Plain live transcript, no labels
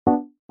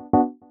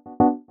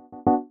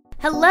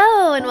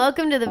Hello and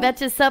welcome to the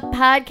Betches Sup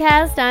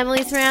podcast. I'm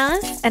Elise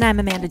Morales. And I'm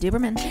Amanda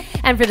Duberman.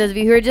 And for those of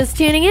you who are just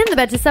tuning in, the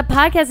Betches Sup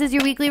podcast is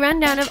your weekly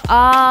rundown of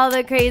all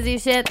the crazy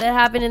shit that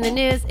happened in the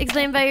news,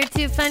 explained by your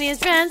two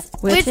funniest friends,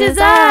 which is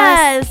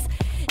us.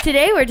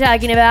 Today we're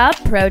talking about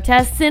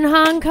protests in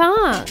Hong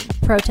Kong.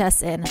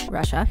 Protests in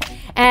Russia.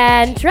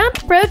 And Trump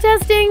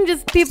protesting,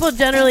 just people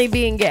generally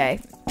being gay.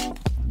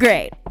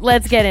 Great.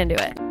 Let's get into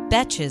it.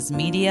 Betches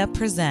Media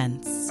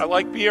presents. I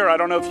like beer. I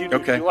don't know if you do.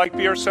 Okay. You like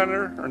beer,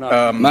 Senator, or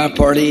not? My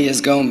party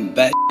is going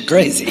bat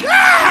crazy.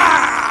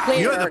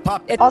 You're the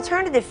pup.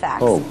 Alternative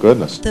facts. Oh,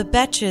 goodness. The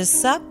Betches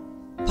Sup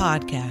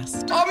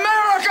podcast.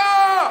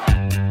 America!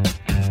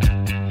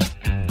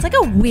 It's like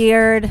a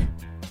weird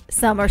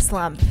summer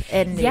slump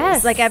in news.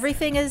 Yes. Like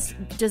everything is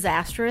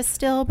disastrous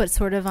still, but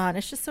sort of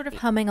it's just sort of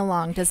humming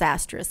along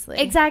disastrously.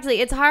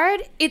 Exactly. It's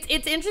hard.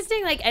 It's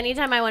interesting. Like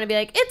anytime I want to be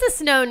like, it's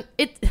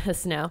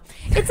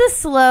a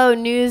slow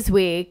news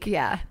week.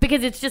 Yeah.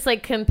 Because it's just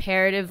like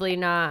comparatively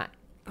not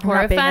We're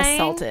not horrifying. being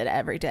assaulted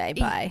every day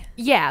by.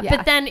 Yeah.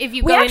 But then if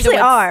you we go actually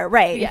into are,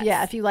 right. Yes.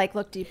 Yeah. If you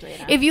look deeply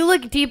enough. If you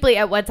look deeply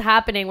at what's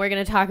happening, we're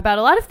going to talk about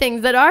a lot of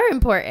things that are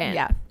important.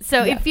 Yeah.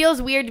 So Yeah. it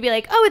feels weird to be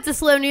like, oh, it's a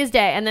slow news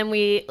day. And then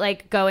we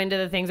like go into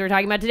the things we're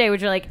talking about today,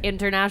 which are like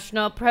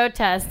international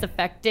protests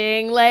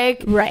affecting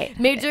like Right.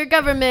 major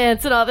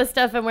governments and all this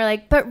stuff. And we're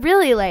like, but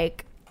really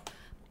like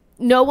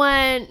no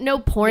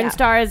porn Yeah.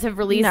 stars have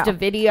released No. a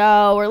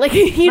video or like,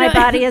 you My know.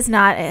 body is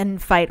not in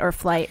fight or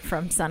flight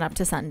from sun up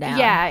to sundown.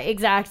 Yeah,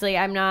 exactly.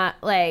 I'm not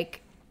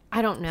like,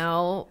 I don't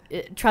know.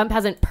 Trump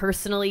hasn't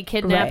personally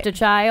kidnapped Right. a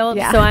child.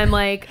 Yeah. So I'm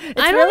like,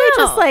 It's I don't really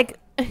know.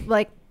 just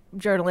like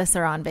journalists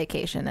are on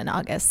vacation in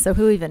August, so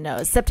who even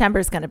knows?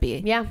 September's going to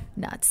be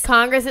nuts.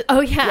 Congress is,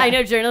 I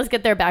know journalists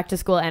get their back to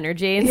school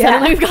energy and Yeah.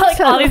 suddenly we've got like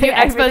all these new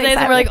Totally, exposes everything's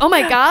and we're like, oh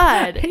my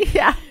God.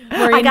 Yeah.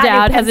 Maureen I got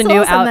Dowd new has a new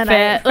pencils, and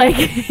then outfit.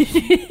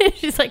 Like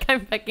she's like,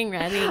 I'm fucking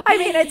ready. I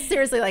mean, it's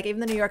seriously like even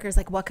the New Yorker's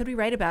like, what could we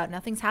write about?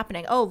 Nothing's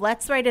happening. Oh,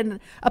 let's write an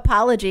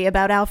apology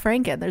about Al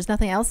Franken. There's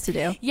nothing else to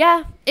do.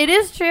 Yeah, it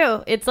is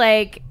true. It's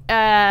like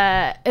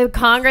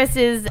Congress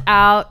is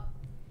out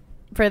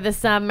for the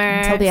summer.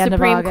 Until the end of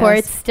Supreme August.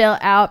 Court's still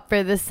out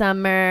for the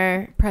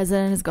summer.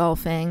 President is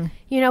golfing.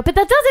 You know, but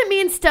that doesn't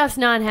mean stuff's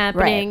not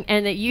happening Right.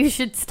 and that you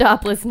should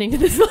stop listening to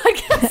this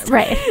podcast.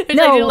 Right. Which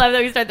I do love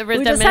that we start the first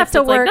we 10 just minutes. have to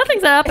it's like, work.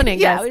 nothing's happening,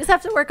 Yeah, guys. we just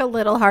have to work a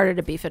little harder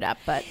to beef it up.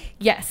 But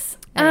Yes.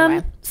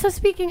 Anyway. So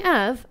speaking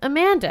of,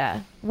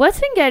 Amanda, what's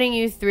been getting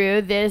you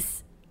through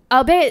this,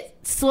 albeit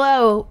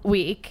slow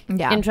week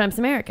in Trump's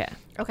America?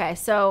 okay,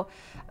 so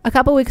a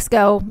couple weeks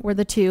ago were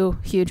the two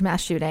huge mass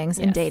shootings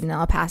in Yes. Dayton and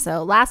El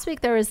Paso. Last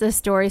week there was this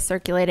story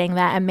circulating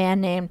that a man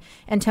named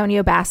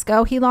Antonio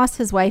Basco, he lost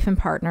his wife and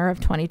partner of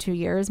 22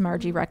 years,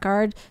 Margie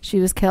Reckard. She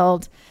was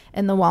killed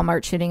in the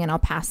Walmart shooting in El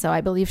Paso. I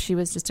believe she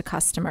was just a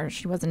customer.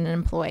 She wasn't an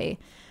employee.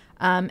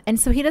 And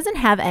so he doesn't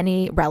have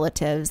any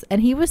relatives.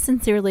 And he was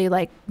sincerely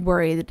like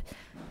worried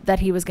that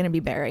he was going to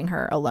be burying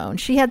her alone.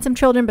 She had some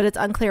children, but it's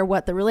unclear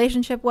what the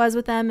relationship was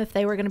with them, if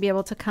they were going to be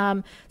able to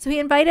come. So he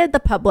invited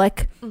the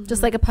public,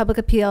 just like a public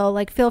appeal,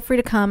 like feel free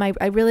to come. I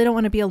really don't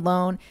want to be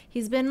alone.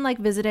 He's been like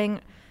visiting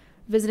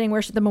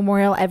Worship the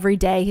Memorial every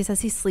day. He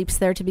says he sleeps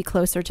there to be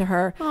closer to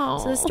her.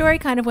 So the story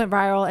kind of went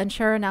viral, and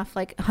sure enough,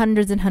 like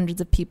hundreds and hundreds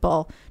of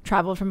people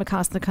traveled from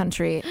across the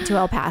country to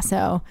El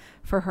Paso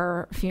for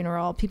her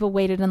funeral. People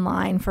waited in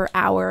line for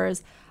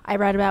hours. I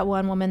read about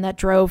one woman that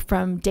drove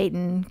from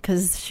Dayton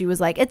because she was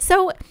like, it's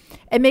so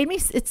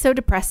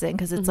depressing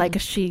because it's like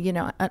she,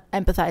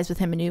 empathized with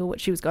him and knew what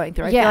she was going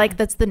through. I feel like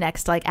that's the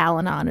next like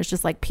Al-Anon. It's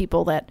just like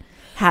people that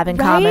have in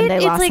common they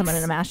It's lost like someone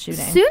in a mass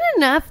shooting. Soon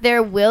enough,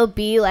 there will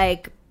be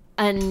like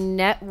a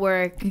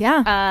network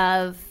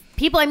of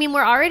people. I mean,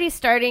 we're already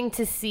starting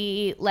to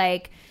see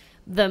like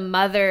the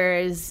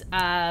mothers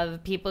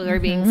of people who are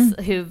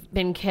who've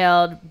been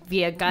killed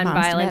via gun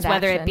violence,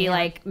 whether it be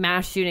like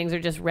mass shootings or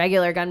just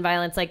regular gun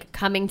violence, like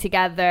coming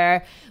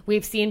together.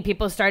 We've seen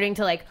people starting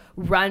to like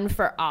run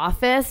for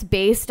office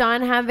based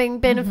on having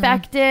been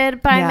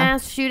affected by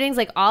mass shootings.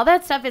 Like all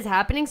that stuff is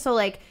happening. So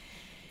like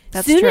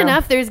soon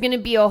enough, there's going to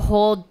be a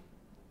whole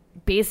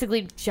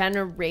basically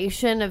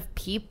generation of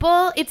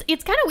people. It's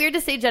kind of weird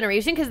to say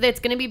generation because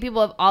it's going to be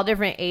people of all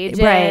different ages,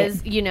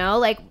 Right. you know,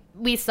 like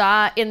we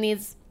saw in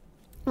these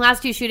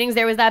last two shootings,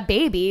 there was that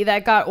baby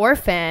that got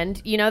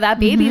orphaned. You know, that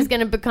baby is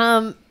going to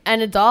become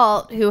an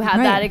adult who had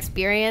that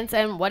experience.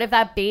 And what if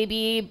that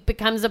baby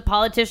becomes a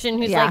politician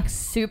who's like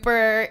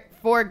super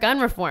for gun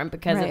reform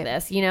because of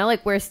this? You know,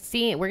 like we're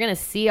going to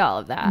see all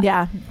of that.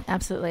 Yeah,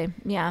 absolutely.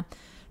 Yeah.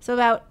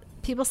 So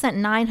people sent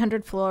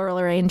 900 floral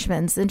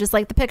arrangements, and just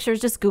like the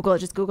pictures, just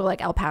Google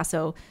like El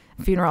Paso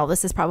funeral.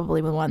 This is probably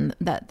the one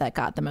that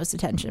got the most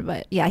attention.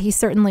 But yeah, he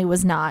certainly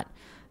was not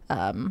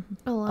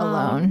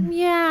alone.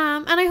 Yeah,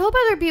 and I hope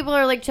other people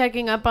are like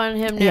checking up on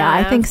him now. Yeah,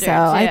 I think so. too.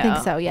 I think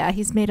so. Yeah,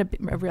 he's made a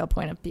real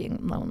point of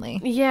being lonely.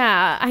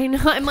 Yeah, I know.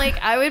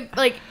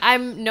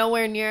 I'm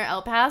nowhere near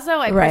El Paso.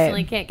 I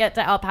personally can't get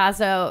to El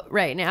Paso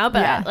right now,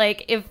 but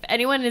like if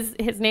anyone is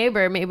his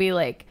neighbor, maybe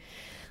like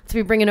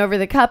be bringing over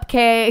the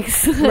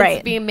cupcakes.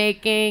 Let's be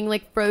making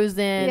like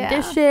frozen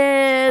dishes.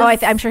 Oh,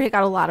 I'm sure he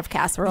got a lot of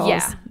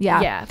casseroles.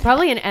 Yeah.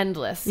 Probably an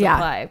endless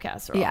supply of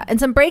casserole. Yeah. And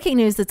some breaking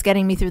news that's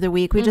getting me through the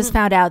week. We just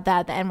found out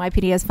that the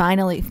NYPD has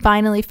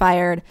finally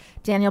fired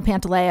Daniel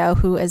Pantaleo,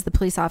 who is the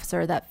police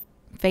officer that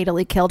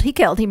fatally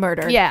he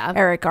murdered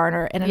Eric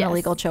Garner in an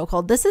illegal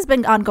chokehold. This has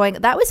been ongoing.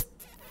 That was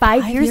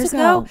 5 years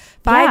ago.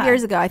 5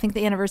 years ago. I think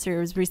the anniversary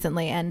was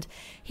recently, and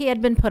he had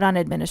been put on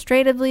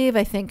administrative leave.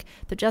 I think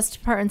the Justice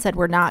Department said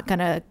we're not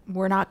gonna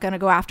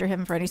go after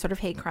him for any sort of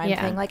hate crime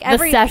thing. Like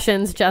the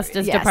Sessions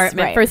Justice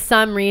Department for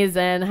some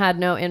reason had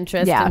no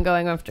interest in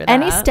going after that.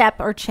 Any step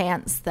or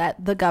chance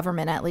that the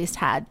government at least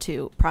had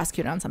to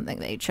prosecute on something,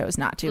 they chose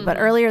not to. But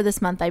earlier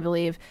this month, I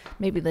believe,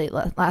 maybe late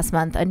last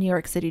month, a New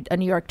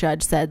York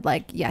judge said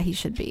he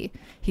should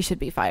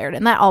be fired,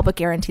 and that all but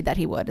guaranteed that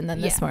he would. And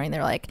then this morning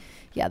they're like,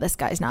 yeah, this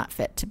guy's not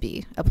fit to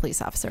be a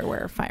police officer.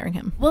 We're firing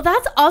him. Well,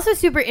 that's also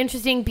super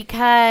interesting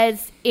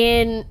because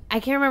I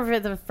can't remember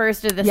the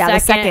first or the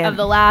second of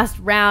the last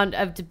round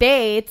of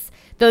debates,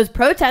 those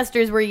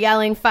protesters were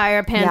yelling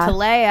 "Fire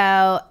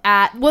Pantaleo"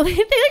 at. Well, they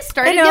like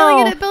started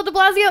yelling it at Bill de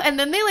Blasio, and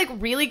then they like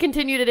really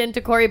continued it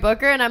into Cory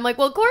Booker, and I'm like,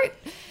 well, Cory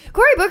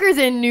Booker's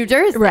in New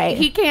Jersey. Right.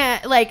 He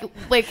can't like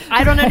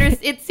I don't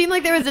understand. It seemed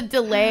like there was a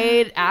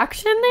delayed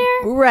action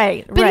there.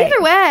 Right. But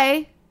either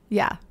way,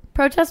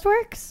 protest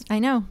works. I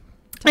know.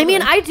 Totally. I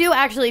mean, I do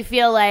actually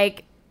feel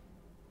like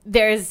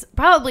there's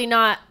probably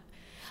not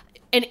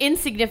an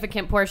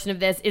insignificant portion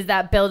of this is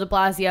that Bill de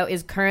Blasio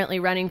is currently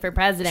running for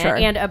president,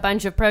 and a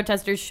bunch of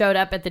protesters showed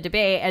up at the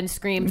debate and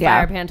screamed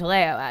 "Fire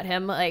Pantaleo" at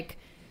him, like,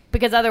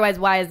 because otherwise,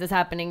 why is this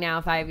happening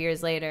now 5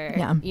 years later?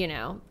 Yeah. You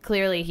know,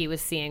 clearly he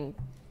was seeing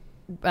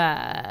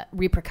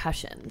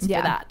repercussions for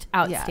that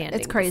outstanding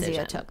It's crazy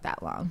decision. It took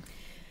that long.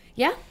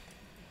 Yeah,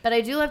 but I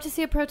do love to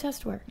see a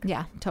protest work.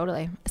 Yeah,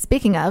 totally.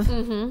 Speaking of...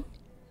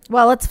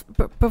 Well, let's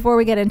before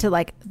we get into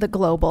like the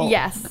global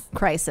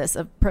crisis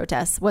of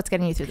protests, what's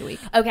getting you through the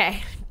week?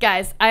 Okay,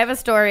 guys, I have a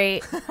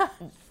story.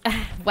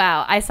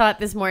 Wow, I saw it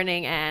this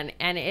morning and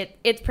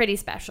it's pretty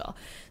special.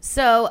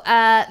 So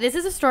this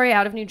is a story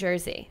out of New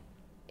Jersey.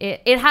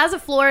 It has a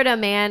Florida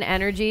man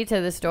energy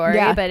to the story,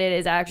 but it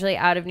is actually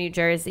out of New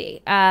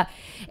Jersey. A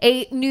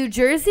New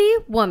Jersey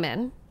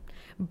woman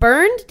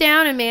burned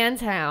down a man's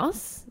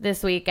house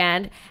this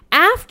weekend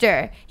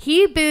after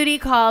he booty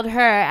called her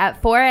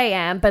at 4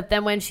 a.m. But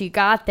then when she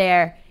got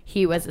there,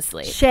 he was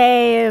asleep.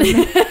 Shame.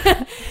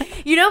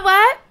 You know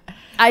what?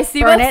 I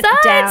see both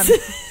sides.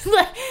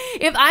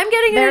 If I'm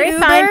getting an Uber, very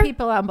fine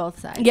people on both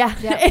sides. Yeah,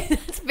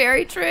 it's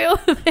very true.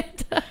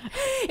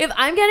 If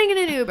I'm getting in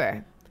an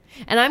Uber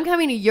and I'm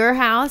coming to your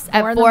house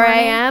at 4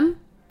 a.m.,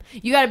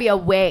 you got to be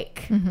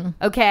awake,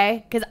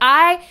 okay?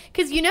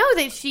 Because you know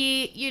that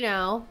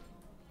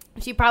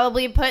she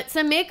probably put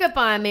some makeup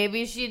on.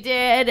 Maybe she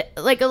did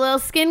like a little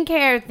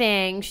skincare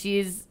thing.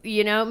 She's,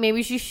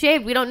 maybe she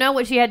shaved. We don't know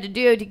what she had to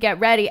do to get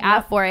ready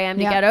at 4 a.m.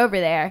 to get over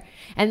there.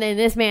 And then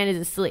this man is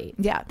asleep.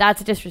 Yeah.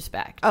 That's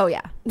disrespect. Oh,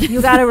 yeah.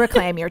 You got to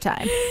reclaim your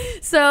time.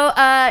 So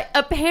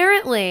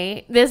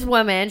apparently this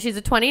woman, she's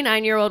a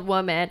 29-year-old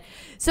woman.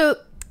 So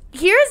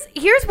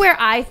here's where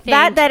I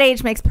think that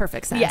age makes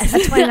perfect sense. Yes.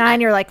 At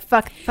 29, you're like,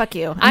 fuck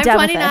you. I'm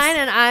 29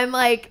 and I'm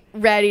like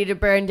ready to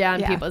burn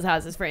down people's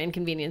houses for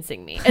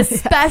inconveniencing me,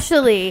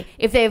 especially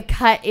if they've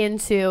cut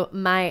into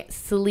my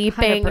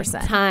sleeping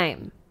 100%.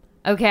 Time.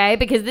 Okay,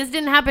 because this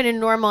didn't happen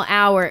in normal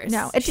hours.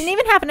 No, it didn't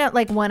even happen at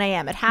like 1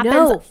 a.m. It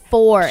happens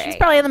 4 She's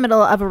probably in the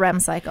middle of a REM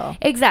cycle.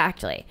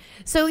 Exactly.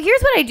 So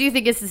here's what I do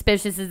think is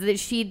suspicious is that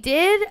she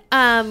did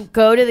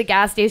go to the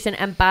gas station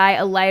and buy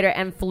a lighter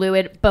and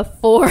fluid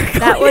before.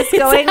 That was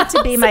going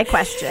to be my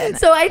question.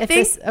 So I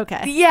think,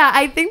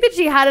 I think that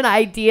she had an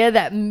idea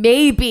that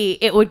maybe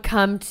it would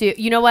come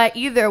to, you know what,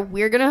 either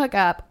we're going to hook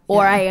up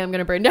or I am going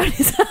to burn down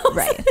his house.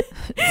 Right.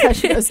 So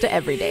she goes to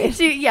every day.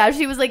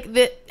 She was like,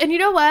 and you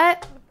know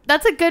what?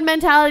 That's a good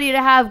mentality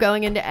to have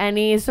going into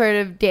any sort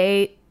of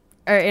date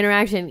or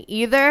interaction.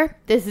 Either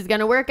this is going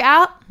to work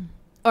out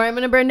or I'm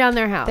going to burn down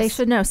their house. They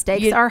should know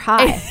stakes are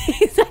high.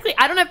 Exactly.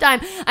 I don't have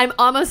time. I'm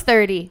almost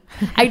 30.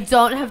 I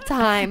don't have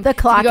time. The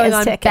clock to is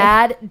on ticking.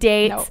 Bad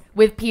dates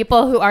with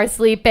people who are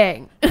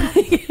sleeping.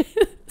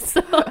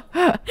 So,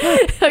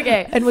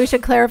 okay. And we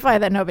should clarify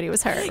that nobody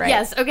was hurt, right?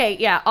 Yes. Okay.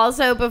 Yeah.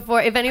 Also,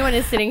 if anyone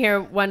is sitting here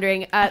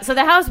wondering, so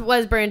the house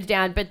was burned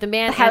down, but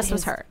the house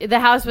was hurt. The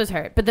house was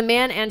hurt, but the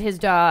man and his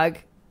dog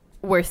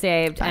were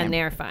saved and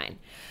they're fine.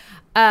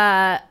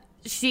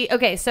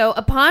 So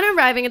upon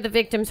arriving at the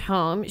victim's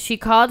home, she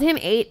called him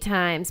 8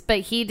 times, but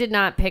he did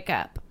not pick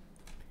up.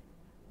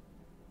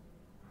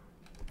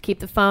 Keep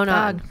the phone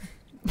on.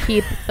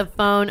 Keep the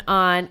phone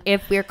on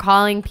if we're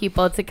calling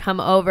people to come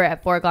over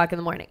at 4 o'clock in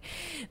the morning.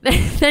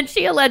 Then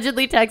she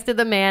allegedly texted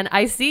the man,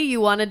 "I see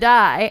you want to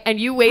die and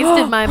you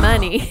wasted my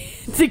money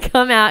to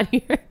come out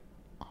here."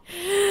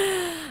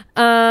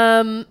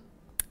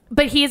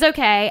 But he's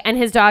okay and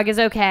his dog is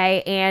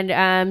okay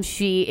and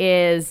she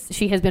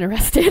has been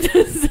arrested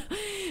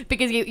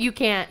because you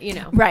can't,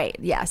 Right.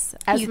 Yes.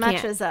 As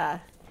much as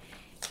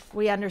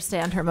we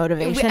understand her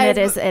motivation,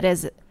 it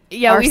is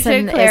Yeah, we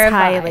should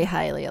clarify. Is highly,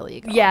 highly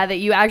illegal. Yeah, that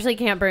you actually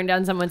can't burn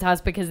down someone's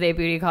house because they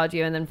booty called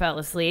you and then fell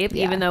asleep,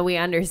 even though we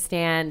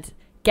understand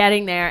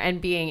getting there and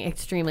being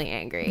extremely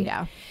angry.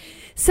 Yeah.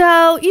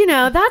 So,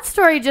 that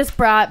story just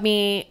brought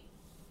me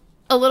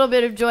a little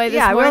bit of joy this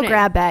morning. Yeah, a real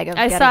grab bag of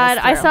I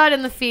saw it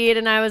in the feed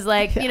and I was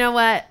like, you know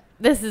what?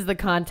 This is the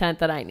content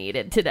that I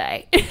needed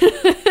today.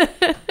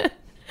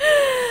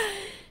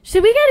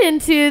 Should we get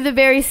into the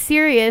very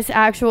serious,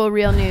 actual,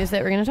 real news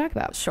that we're going to talk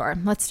about? Sure.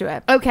 Let's do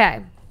it.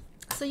 Okay.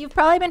 So you've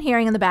probably been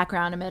hearing in the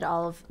background amid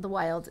all of the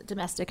wild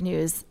domestic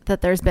news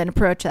that there's been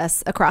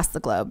protests across the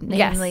globe,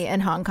 namely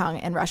in Hong Kong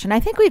and Russia. And I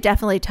think we've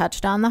definitely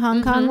touched on the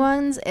Hong Kong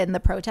ones in the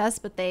protests,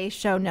 but they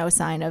show no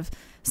sign of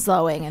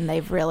slowing and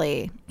they've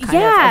really kind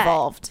of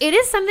evolved. It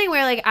is something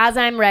where, like, as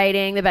I'm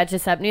writing the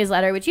Betches Sup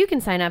newsletter, which you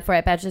can sign up for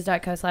at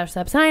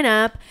betches.co/sup sign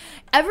up,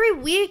 every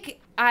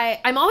week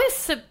I'm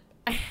always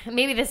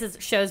maybe this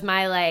shows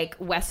my like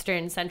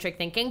Western centric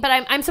thinking, but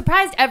I'm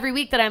surprised every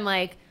week that I'm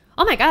like,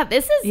 oh my God,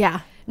 this is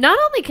not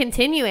only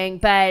continuing,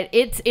 but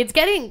it's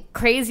getting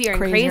crazier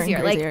and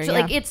crazier.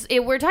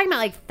 We're talking about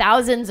like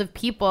thousands of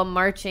people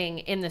marching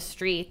in the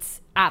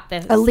streets at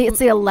this. It's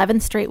the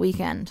 11th straight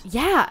weekend.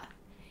 Yeah.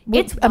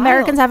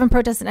 Americans haven't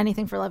protested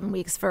anything for 11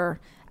 weeks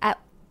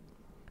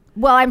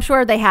well, I'm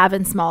sure they have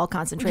in small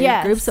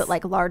concentrated groups, but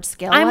like large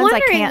scale ones. I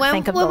can't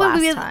think of the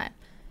last time.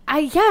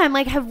 I'm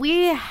like, have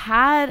we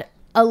had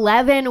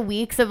 11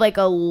 weeks of like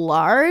a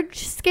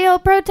large scale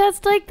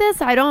protest like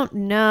this? I don't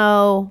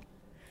know.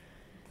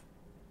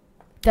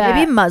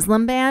 Maybe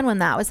Muslim ban when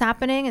that was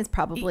happening is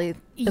probably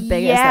the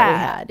biggest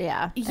that we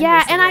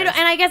had. And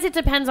I guess it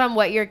depends on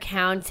what you're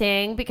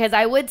counting, because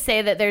I would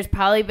say that there's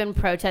probably been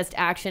protest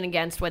action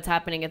against what's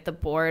happening at the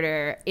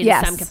border in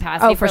some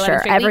capacity for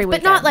sure every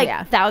week, but not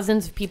like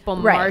thousands of people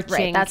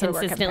marching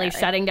consistently,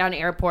 shutting down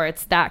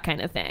airports, that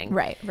kind of thing.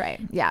 Right.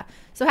 Yeah.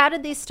 So how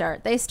did these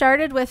start? They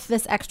started with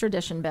this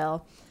extradition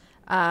bill.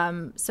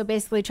 So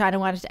basically China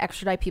wanted to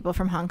extradite people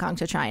from Hong Kong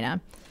to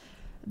China.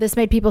 This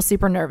made people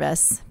super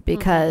nervous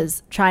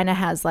because China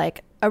has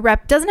like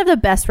doesn't have the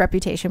best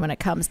reputation when it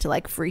comes to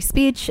like free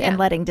speech and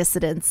letting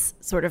dissidents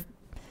sort of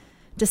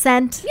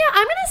dissent. Yeah,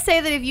 I'm going to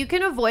say that if you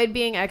can avoid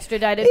being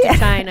extradited to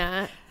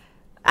China,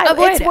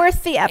 it's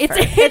worth the effort.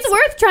 It's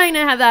worth trying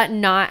to have that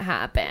not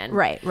happen.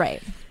 Right.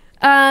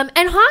 And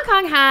Hong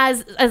Kong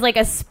has as like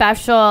a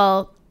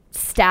special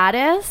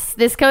status.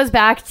 This goes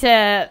back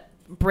to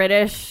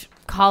British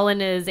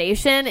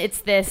colonization.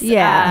 It's this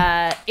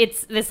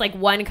like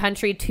one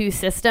country, two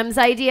systems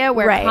idea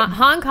where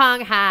Hong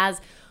Kong has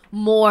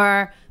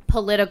more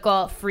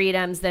political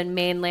freedoms than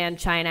mainland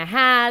China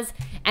has,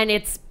 and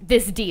it's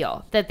this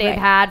deal that they've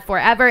had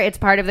forever. It's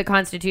part of the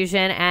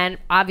Constitution, and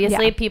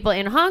obviously people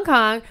in Hong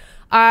Kong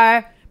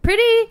are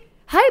pretty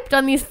hyped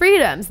on these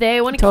freedoms. They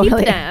want to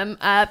keep them.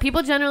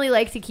 People generally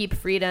like to keep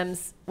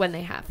freedoms when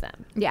they have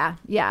them.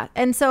 Yeah.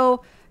 And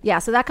so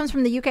that comes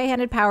from the UK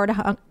handed power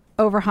to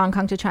over Hong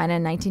Kong to China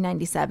in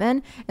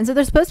 1997, and so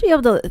they're supposed to be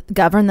able to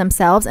govern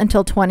themselves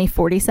until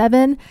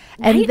 2047.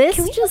 And this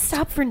can we just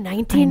stop for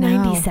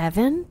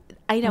 1997?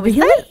 I know. Really?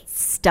 Isn't that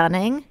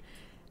stunning?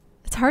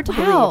 It's hard to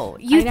believe.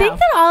 You think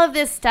that all of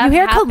this stuff, you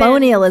hear happened,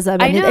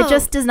 colonialism, and it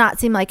just does not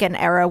seem like an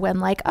era when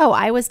like, oh,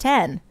 I was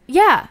 10.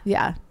 Yeah.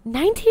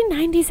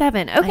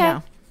 1997. Okay.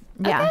 Yeah.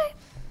 Okay.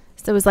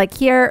 So it was like,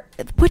 here,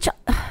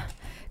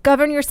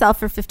 govern yourself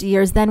for 50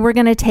 years, then we're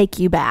going to take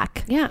you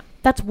back. Yeah.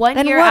 That's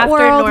 1 year after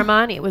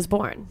Normani was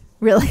born.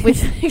 Really? Which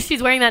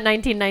she's wearing that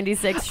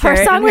 1996 shirt.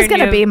 Her song was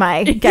going to be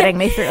my getting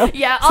me through.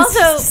 Yeah.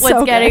 Also,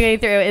 what's getting me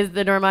through is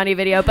the Normani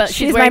video, but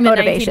she's wearing the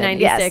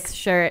 1996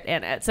 shirt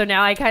in it. So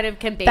now I kind of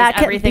can base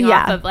everything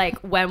off of like,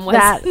 when was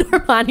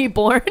Normani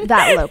born?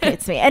 That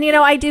locates me. And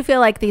I do feel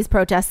like these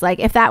protests, like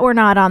if that were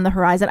not on the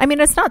horizon, I mean,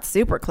 it's not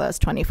super close,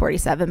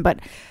 2047, but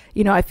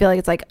I feel like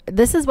it's like,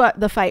 this is what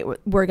the fight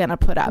we're going to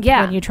put up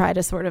when you try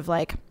to sort of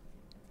like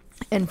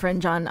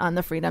infringe on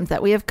the freedoms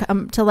that we have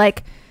come to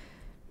like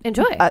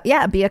enjoy.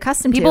 Be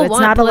accustomed People to. It's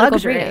not a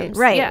luxury. Freedoms.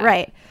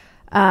 Right.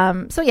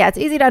 So it's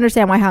easy to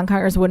understand why Hong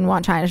Kongers wouldn't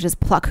want China to just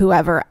pluck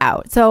whoever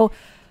out. So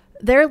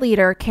their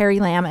leader, Carrie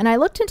Lam, and I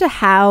looked into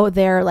how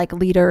their like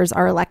leaders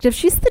are elected.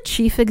 She's the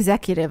chief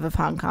executive of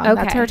Hong Kong.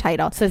 Okay. That's her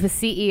title. So the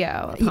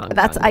CEO of Hong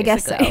Kong. I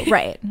guess so.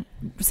 Right.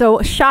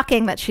 So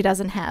shocking that she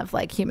doesn't have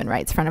like human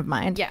rights front of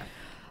mind. Yeah.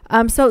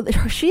 So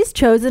she's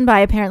chosen by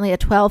apparently a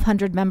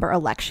 1,200 member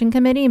election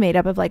committee made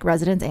up of like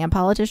residents and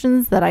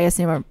politicians that I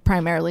assume are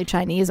primarily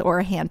Chinese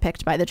or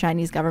handpicked by the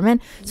Chinese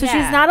government. So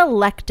she's not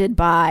elected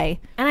by,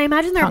 and I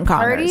imagine they're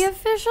party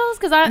officials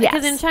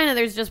because in China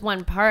there's just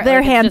one party.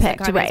 They're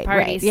handpicked,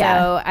 right?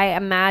 So I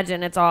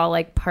imagine it's all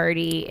like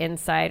party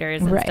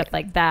insiders and stuff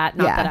like that.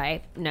 Not that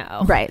I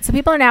know. Right. So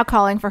people are now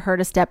calling for her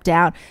to step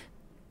down.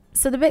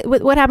 So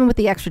what happened with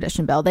the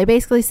extradition bill? They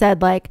basically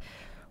said like,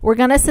 we're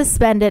going to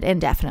suspend it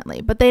indefinitely,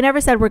 but they never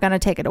said we're going to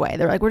take it away.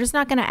 They're like, we're just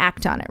not going to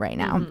act on it right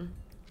now. Mm-hmm.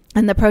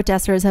 And the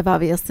protesters have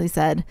obviously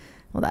said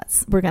well,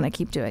 we're going to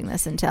keep doing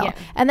this until.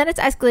 And then it's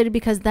escalated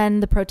because then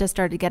the protests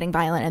started getting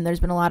violent, and there's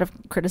been a lot of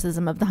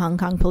criticism of the Hong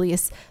Kong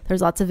police.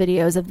 There's lots of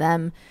videos of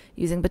them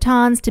using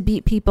batons to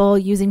beat people,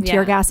 using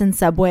tear gas in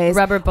subways.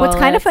 Rubber bullets.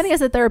 What's kind of funny is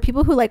that there are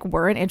people who like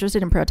weren't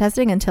interested in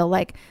protesting until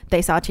like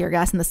they saw tear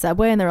gas in the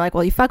subway, and they're like,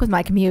 well, you fuck with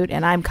my commute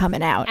and I'm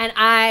coming out. And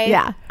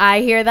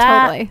I hear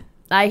that. Totally.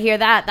 I hear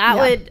that. That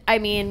would, I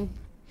mean,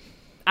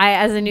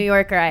 as a New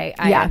Yorker, I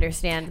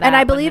understand that. And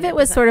I believe 100%. it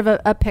was sort of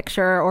a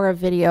picture or a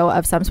video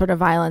of some sort of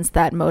violence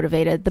that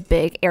motivated the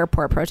big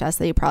airport protests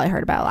that you probably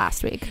heard about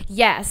last week.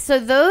 Yes. So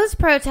those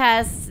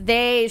protests,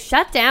 they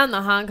shut down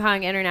the Hong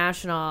Kong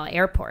International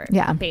Airport,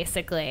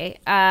 basically.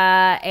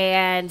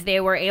 And they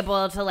were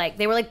able to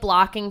they were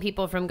blocking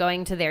people from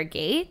going to their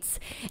gates.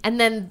 And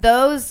then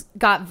those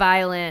got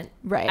violent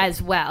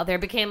as well. There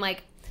became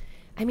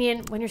I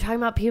mean, when you're talking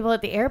about people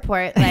at the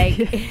airport,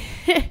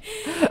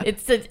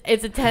 it's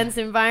a tense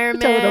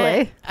environment.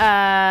 Totally.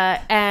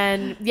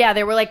 And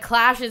there were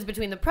clashes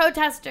between the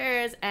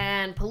protesters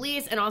and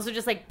police, and also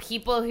just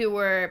people who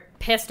were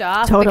pissed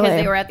off because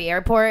they were at the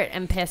airport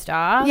and pissed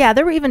off. Yeah,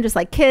 there were even just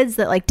kids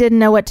that didn't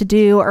know what to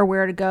do or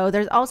where to go.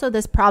 There's also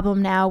this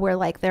problem now where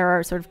there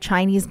are sort of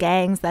Chinese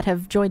gangs that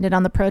have joined in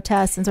on the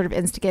protests and sort of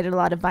instigated a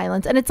lot of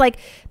violence. And it's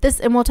this,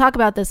 and we'll talk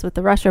about this with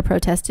the Russia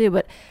protests too,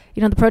 but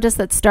the protests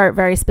that start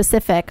very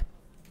specific,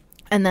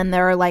 and then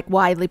there are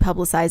widely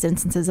publicized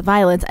instances of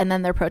violence, and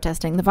then they're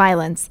protesting the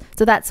violence.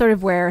 So that's sort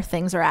of where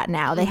things are at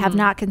now. They have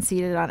not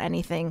conceded on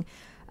anything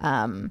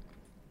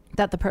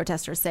that the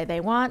protesters say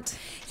they want.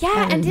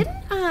 Yeah, and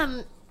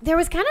didn't there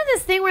was kind of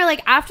this thing where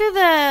after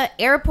the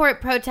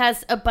airport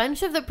protests, a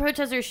bunch of the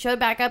protesters showed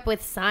back up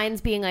with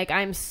signs being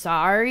I'm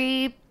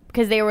sorry,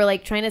 because they were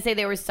trying to say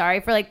they were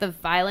sorry for the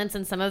violence,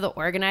 and some of the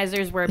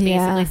organizers were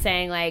basically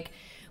saying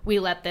we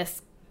let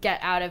this get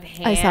out of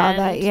hand. I saw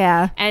that,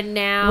 yeah. And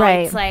now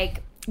it's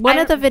one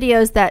of the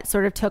videos that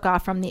sort of took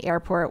off from the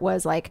airport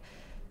was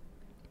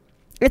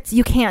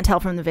you can't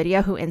tell from the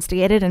video who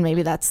instigated, and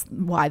maybe that's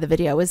why the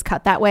video was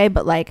cut that way,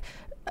 but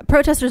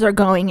protesters are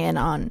going in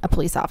on a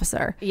police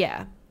officer.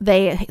 Yeah.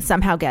 They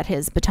somehow get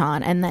his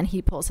baton, and then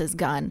he pulls his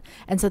gun.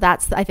 And so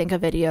that's, I think, a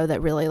video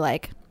that really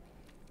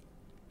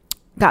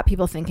got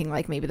people thinking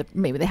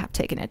maybe they have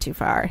taken it too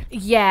far.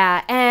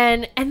 Yeah.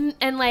 And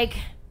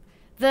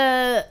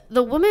the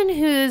woman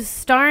who's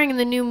starring in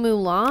the new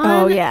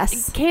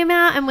Mulan came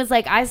out and was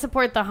I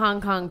support the Hong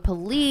Kong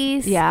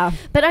police. Yeah.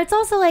 But it's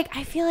also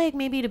I feel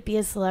maybe to be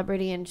a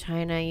celebrity in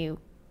China, you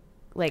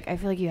I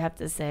feel you have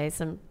to say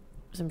some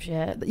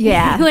shit.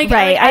 Yeah.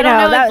 Right. I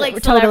know that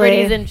celebrities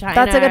totally in China.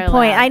 That's a good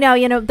point. I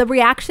know, the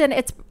reaction,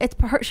 it's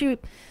she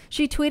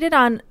tweeted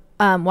on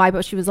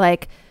Weibo, she was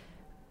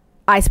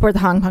I support the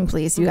Hong Kong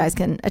police. You guys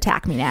can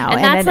attack me now.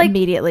 And then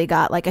immediately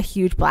got a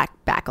huge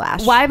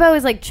backlash. Weibo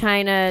is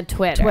China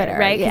Twitter,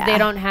 right? Because they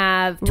don't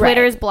have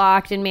Twitter's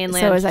blocked in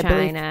mainland so is,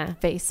 China. I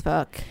believe,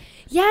 Facebook.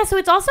 Yeah, so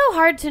it's also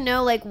hard to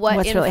know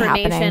what's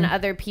information really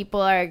other people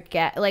are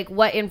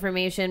what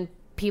information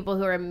people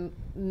who are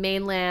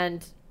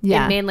mainland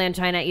in mainland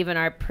China even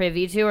are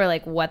privy to, or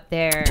what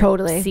they're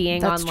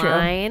seeing That's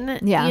online.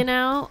 True.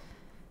 Yeah,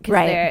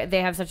 because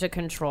they have such a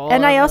control.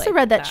 And I also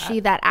read that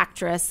that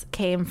actress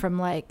came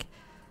from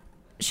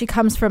she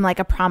comes from a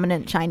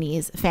prominent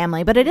Chinese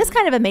family, but it is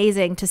kind of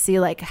amazing to see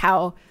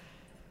how,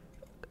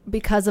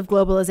 because of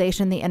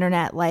globalization, the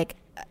internet,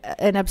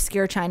 an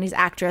obscure Chinese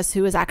actress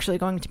who is actually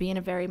going to be in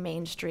a very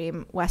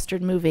mainstream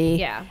Western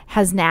movie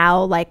has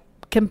now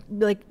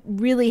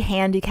really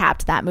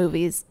handicapped that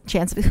movie's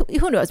chance of,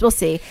 who knows, we'll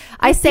see.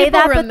 I say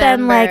that, but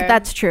then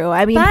that's true.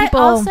 I mean, but people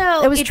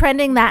also, it was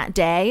trending that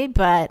day,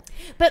 but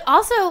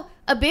also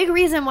a big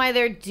reason why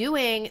they're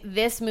doing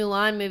this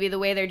Mulan movie the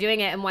way they're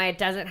doing it, and why it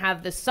doesn't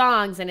have the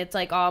songs and it's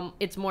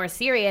it's more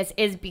serious,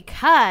 is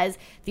because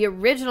the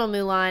original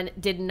Mulan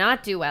did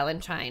not do well in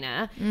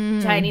China.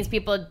 Chinese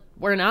people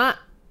were not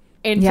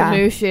into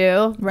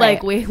Mushu.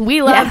 Right.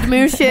 We loved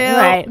Mushu.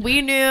 Right.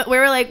 We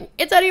were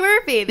it's Eddie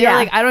Murphy. They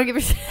were I don't give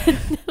a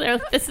shit. They're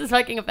this is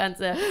fucking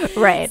offensive.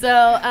 Right.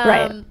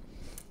 So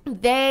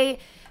they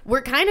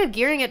were kind of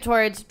gearing it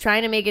towards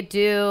trying to make it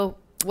do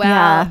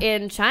well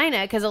in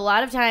China, because a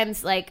lot of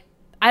times I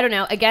don't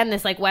know, again,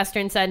 this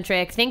Western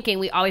centric thinking,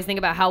 we always think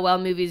about how well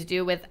movies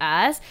do with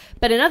us,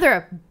 but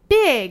another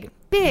big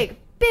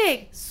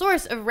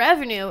source of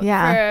revenue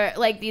for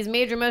these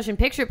major motion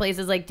picture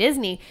places like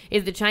Disney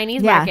is the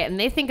Chinese market, and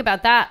they think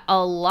about that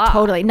a lot.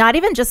 Totally. Not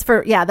even just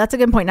for that's a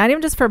good point. Not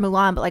even just for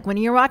Mulan, but when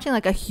you're watching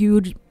a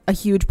huge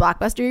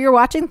blockbuster, you're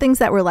watching things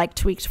that were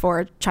tweaked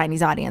for a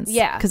Chinese audience.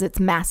 Yeah, because it's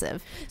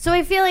massive. So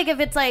I feel if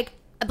it's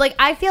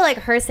I feel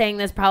her saying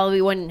this probably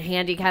wouldn't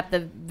handicap the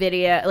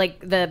video,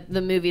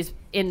 the movies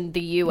in the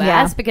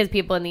U.S. because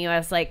people in the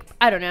U.S.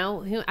 I don't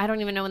know, I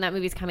don't even know when that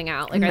movie's coming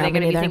out. Are they going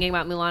to be thinking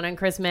about Mulan on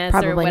Christmas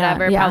or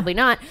whatever? Not. Yeah. Probably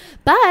not.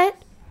 But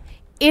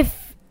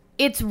if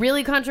it's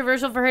really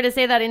controversial for her to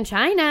say that in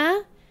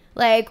China,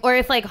 or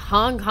if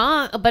Hong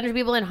Kong, a bunch of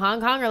people in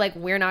Hong Kong are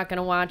we're not going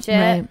to watch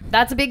it,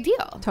 that's a big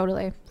deal.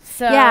 Totally.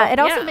 So it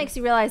also makes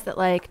you realize that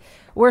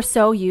we're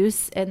so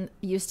used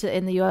to,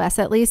 in the U.S.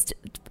 at least,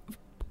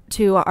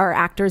 to our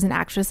actors and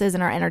actresses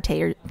and our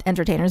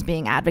entertainers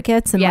being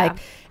advocates, and like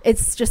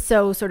it's just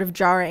so sort of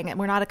jarring, and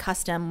we're not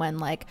accustomed when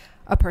like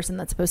a person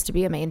that's supposed to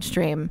be a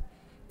mainstream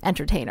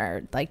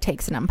entertainer like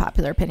takes an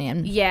unpopular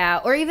opinion,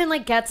 or even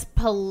like gets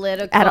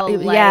political,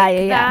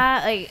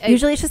 like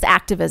usually it's just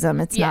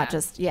activism, it's not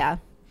just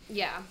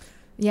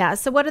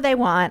so what do they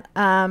want?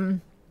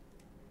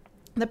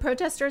 The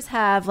protesters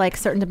have like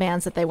certain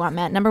demands that they want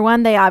met. Number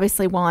one, they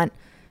obviously want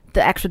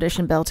the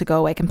extradition bill to go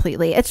away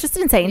completely. It's just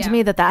insane to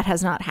me that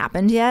has not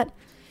happened yet.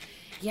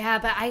 Yeah,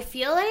 but I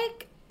feel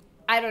like,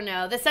 I don't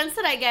know, the sense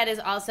that I get is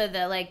also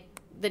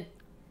the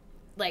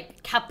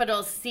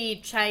capital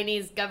C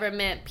Chinese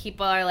government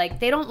people are like,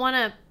 they don't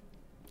want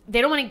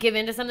to give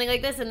in to something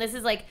like this. And this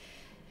is like,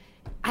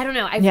 I don't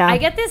know. I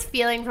get this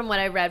feeling from what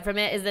I read from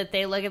it is that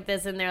they look at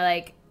this and they're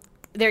like,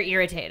 they're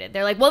irritated.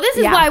 They're like, well, this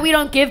is why we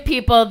don't give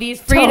people these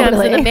freedoms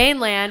in the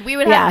mainland. We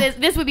would have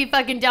this would be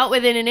fucking dealt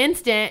with in an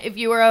instant if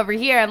you were over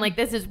here. I'm like,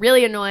 this is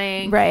really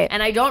annoying. Right.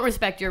 And I don't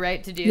respect your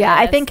right to do this.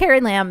 I think Carrie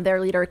Lam,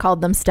 their leader,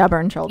 called them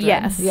stubborn children.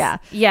 Yes. Yeah.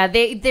 Yeah.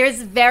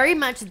 There's very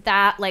much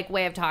that like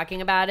way of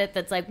talking about it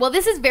that's like, well,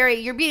 this is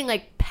you're being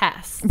like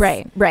pests.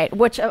 Right.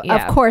 Which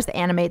of course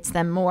animates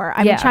them more.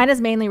 I mean, China's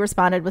mainly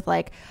responded with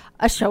like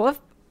a show of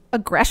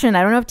aggression.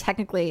 I don't know if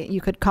technically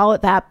you could call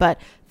it that, but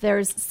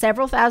there's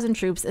several thousand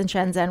troops in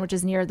Shenzhen, which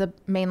is near the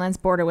mainland's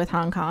border with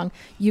Hong Kong.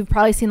 You've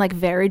probably seen like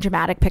very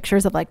dramatic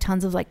pictures of like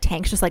tons of like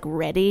tanks just like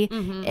ready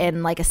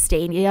in like a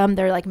stadium.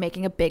 They're like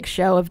making a big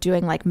show of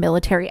doing like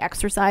military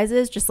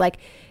exercises, just like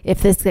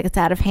if this gets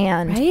out of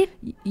hand, right?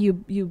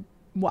 You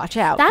watch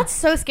out. That's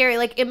so scary.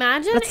 Like,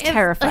 imagine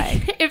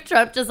terrifying. If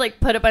Trump just like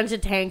put a bunch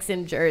of tanks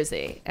in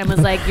Jersey and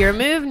was like, your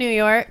move, New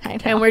York.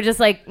 And we're just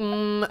like,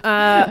 okay.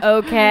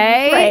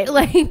 Right.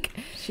 Like,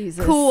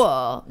 Jesus.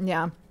 Cool.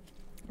 Yeah.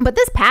 But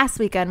this past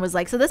weekend was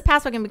like,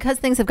 because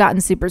things have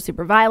gotten super,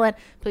 super violent,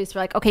 police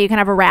were like, okay, you can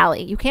have a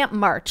rally. You can't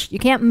march. You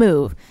can't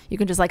move. You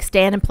can just like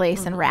stand in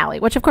place and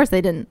rally, which of course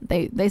they didn't.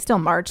 They still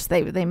marched.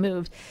 They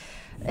moved.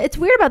 It's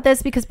weird about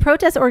this because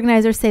protest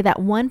organizers say that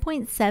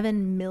 1.7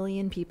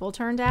 million people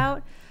turned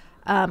out.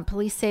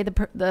 Police say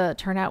the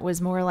turnout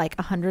was more like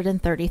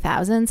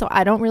 130,000. So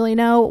I don't really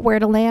know where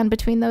to land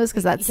between those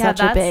because that's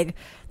a big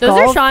Those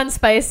gulf. are Sean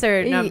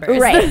Spicer numbers.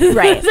 Right.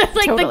 It's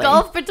like totally. the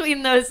gulf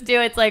between those two.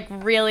 It's like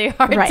really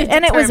hard to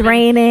And it was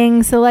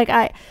raining. So like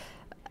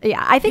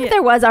I think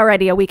there was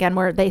already a weekend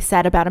where they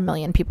said about 1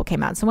 million people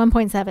came out. So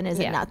 1.7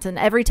 isn't nuts. And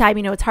every time,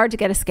 it's hard to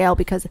get a scale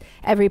because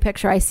every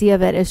picture I see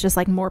of it is just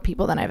like more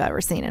people than I've ever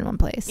seen in one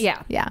place.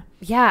 Yeah.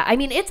 I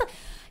mean,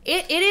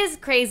 it is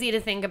crazy to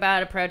think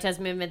about a protest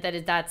movement that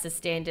is that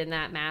sustained and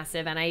that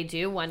massive. And I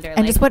do wonder,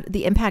 and just what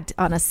the impact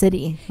on a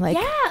city.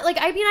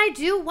 I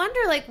do wonder,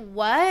 like,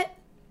 what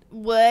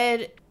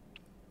would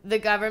the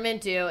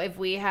government do if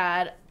we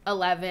had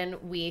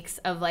 11 weeks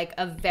of like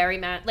a very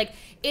like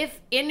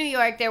if in New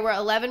York there were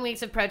 11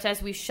 weeks of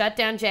protests, we shut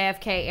down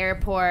JFK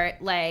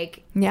airport,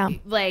 like the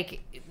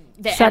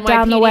shut NYPD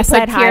down the West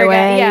Side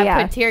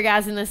Highway, put tear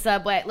gas in the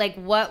subway, like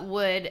what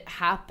would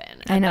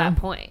happen at that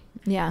point?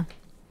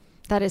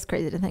 That is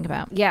crazy to think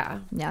about.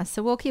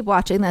 So we'll keep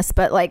watching this,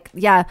 but like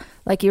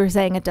you were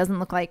saying, it doesn't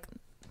look like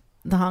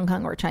the Hong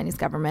Kong or Chinese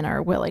government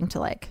are willing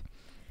to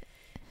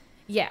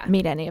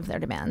meet any of their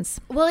demands.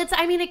 Well,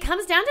 it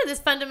comes down to this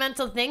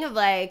fundamental thing of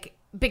like,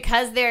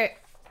 because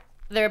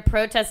they're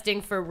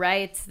protesting for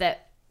rights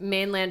that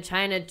mainland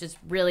China just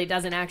really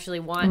doesn't actually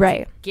want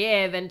to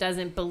give and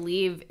doesn't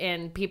believe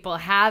in people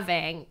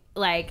having,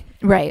 like,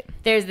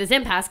 there's this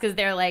impasse because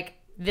they're like,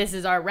 this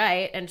is our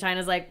right, and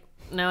China's like,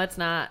 no, it's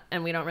not,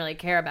 and we don't really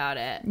care about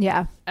it.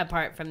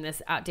 Apart from this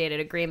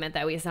outdated agreement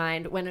that we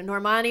signed when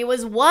Normandy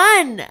was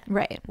won.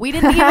 We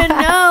didn't even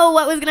know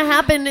what was going to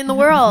happen in the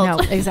world. No,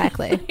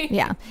 exactly.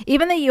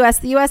 Even the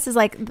U.S. is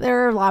like,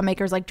 there are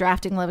lawmakers like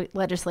drafting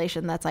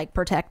legislation that's like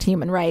protect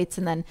human rights,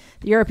 and then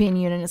the European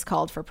Union has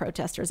called for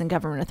protesters and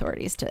government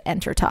authorities to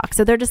enter talks.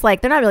 So they're just like,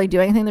 they're not really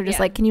doing anything. They're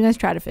just like, can you guys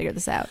try to figure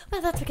this out?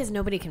 But that's because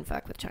nobody can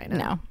fuck with China.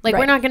 No.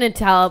 We're not going to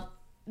tell.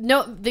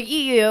 No, the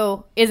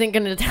EU isn't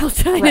going to tell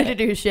China to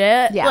do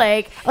shit.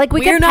 Like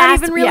we're not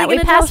even really going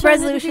to tell pass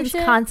resolutions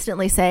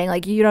constantly saying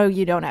like, you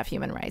don't have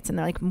human rights, and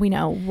they're like, we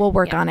know, we'll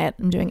work on it.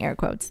 I'm doing air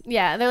quotes.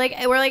 They're like,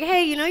 we're like,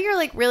 hey, you're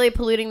like really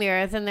polluting the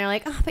earth, and they're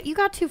like, oh, but you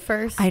got to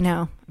first. I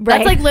know.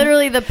 That's like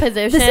literally the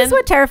position. This is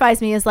what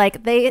terrifies me is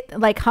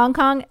like Hong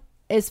Kong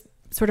is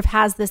sort of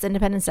has this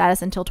independent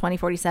status until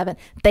 2047.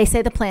 They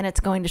say the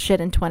planet's going to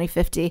shit in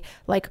 2050.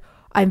 Like,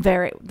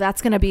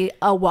 that's going to be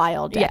a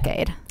wild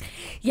decade.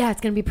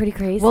 It's going to be pretty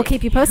crazy. We'll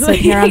keep you posted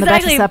here on the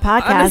Betches Sup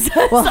podcast.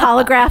 We'll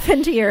holograph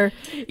into your...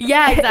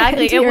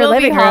 exactly. It will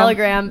be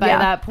hologram by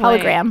that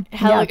point. Hologram.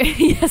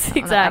 Yes,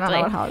 exactly.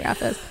 I don't know what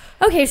holograph is.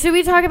 Okay, should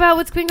we talk about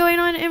what's been going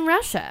on in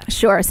Russia?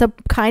 Sure. So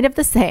kind of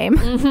the same.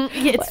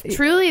 It's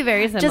truly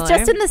very similar.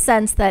 Just in the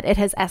sense that it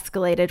has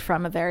escalated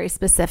from a very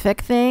specific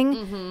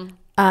thing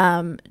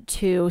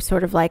to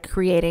sort of like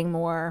creating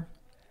more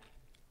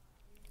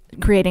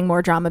creating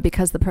more drama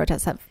because the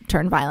protests have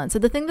turned violent. So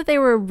the thing that they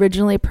were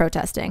originally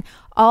protesting,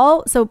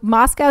 so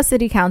Moscow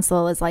City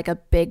Council is like a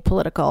big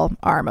political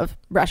arm of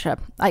Russia,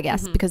 I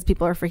guess, because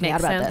people are freaking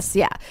out about this.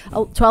 Yeah.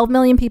 12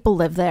 million people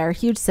live there,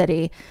 huge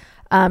city.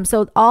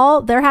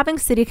 So they're having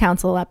city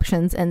council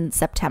elections in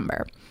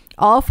September.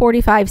 All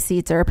 45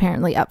 seats are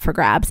apparently up for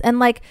grabs. And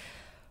like,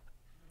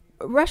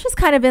 Russia's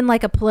kind of in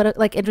like a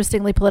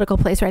interestingly political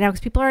place right now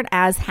because people aren't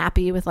as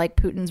happy with like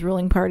Putin's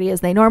ruling party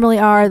as they normally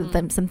are.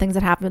 Some things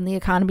that happen, the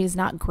economy is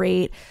not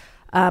great.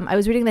 I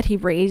was reading that he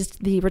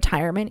raised the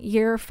retirement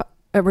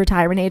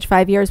age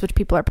 5 years, which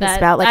people are pissed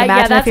about. Like,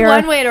 imagine that's if you're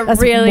one way to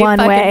really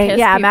fucking piss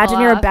people imagine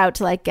you're off. about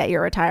to like get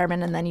your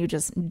retirement and then you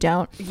just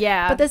don't.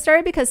 Yeah. But this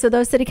started because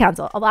those city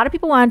council, a lot of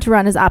people wanted to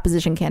run as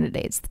opposition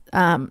candidates,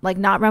 like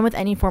not run with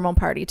any formal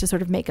party to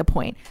sort of make a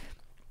point.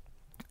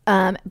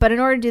 But in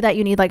order to do that,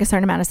 you need like a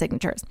certain amount of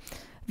signatures.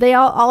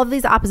 All of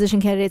these opposition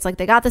candidates, like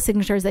they got the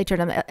signatures, they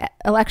turned them.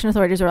 Election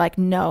authorities were like,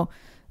 no,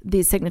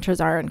 these signatures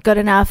aren't good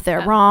enough.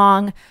 They're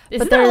wrong.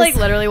 Isn't that like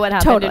literally what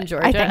happened in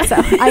Georgia? I think so.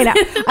 I know.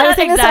 I was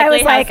thinking exactly I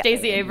was how like,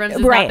 Stacey Abrams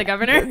is not the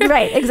governor.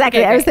 Right.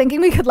 Exactly. Okay, I was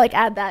thinking we could like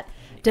add that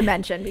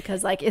dimension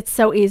because like it's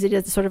so easy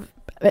to sort of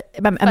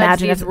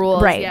imagine these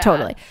rules. Right. Yeah.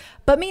 Totally.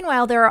 But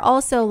meanwhile, there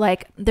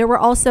were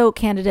also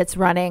candidates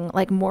running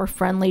like more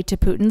friendly to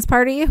Putin's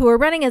party who are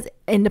running as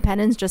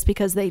independents just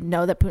because they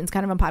know that Putin's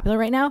kind of unpopular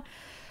right now.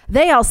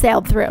 They all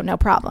sailed through, no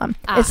problem.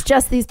 It's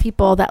just these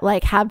people that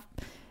like have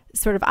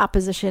sort of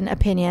opposition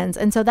opinions.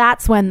 And so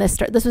that's when this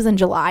was in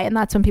July. And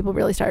that's when people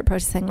really started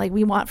protesting, like,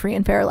 we want free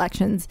and fair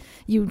elections.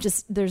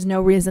 There's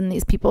no reason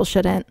these people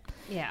shouldn't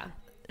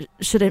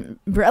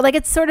like,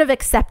 it's sort of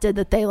accepted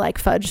that they like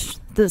fudged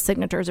the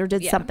signatures or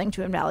did something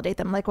to invalidate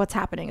them. Like what's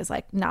happening is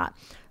like not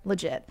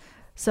legit.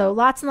 So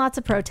lots and lots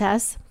of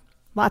protests,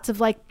 lots of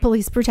like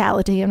police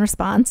brutality in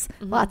response,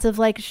 lots of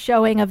like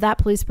showing of that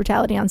police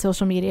brutality on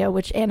social media,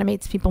 which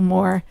animates people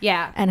more.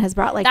 Yeah. And has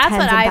brought like tens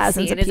and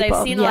thousands of people.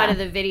 I've seen a lot of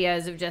the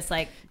videos of just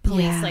like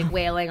police like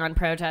wailing on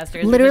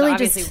protesters. Literally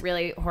which is obviously just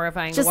really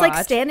horrifying just to watch.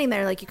 Like standing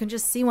there, like you can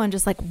just see one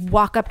just like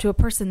walk up to a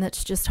person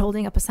that's just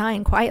holding up a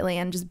sign quietly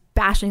and just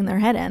bashing their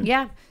head in.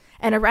 Yeah.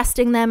 And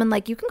arresting them. And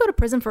like you can go to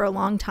prison for a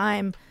long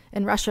time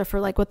in Russia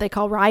for like what they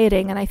call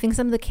rioting. And I think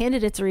some of the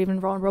candidates are even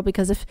vulnerable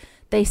because if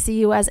they see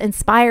you as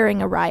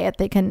inspiring a riot,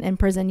 they can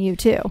imprison you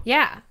too.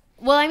 Yeah.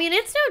 Well, I mean,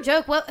 it's no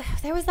joke. Well,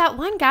 there was that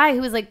one guy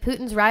who was like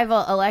Putin's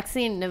rival,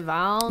 Alexei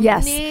Navalny.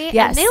 Yes.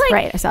 And they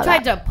like I saw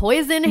tried that. to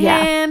poison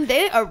him.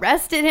 They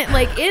arrested him.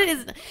 Like it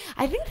is,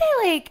 I think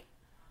they like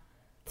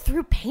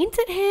threw paint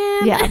at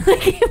him. Yeah.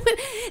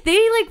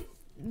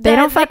 They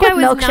don't fuck with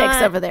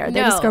milkshakes over there.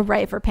 They just go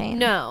right for pain.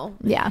 No.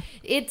 Yeah.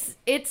 It's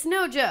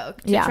no joke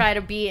to try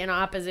to be an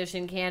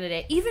opposition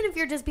candidate, even if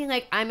you're just being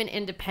like, I'm an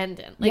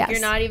independent. Like you're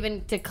not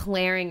even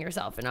declaring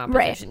yourself an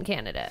opposition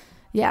candidate.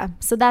 Yeah.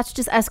 So that's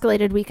just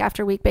escalated week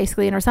after week,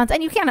 basically in response.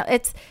 And you can't.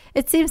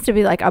 It seems to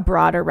be like a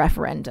broader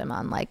referendum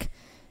on like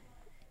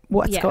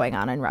what's going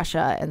on in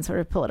Russia and sort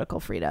of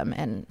political freedom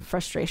and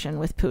frustration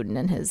with Putin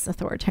and his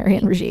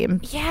authoritarian regime.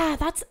 Yeah,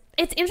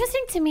 it's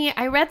interesting to me.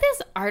 I read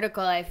this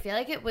article. I feel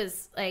like it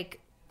was like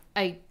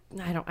I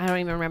don't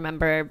even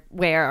remember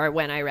where or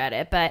when I read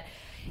it, but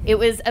it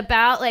was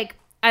about like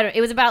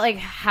it was about like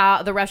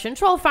how the Russian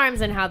troll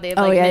farms and how they've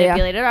like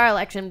manipulated our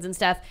elections and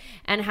stuff,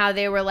 and how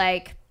they were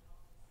like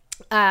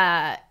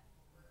how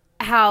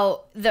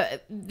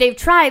they've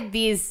tried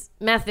these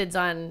methods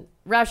on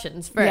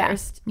Russians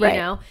first, you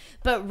know,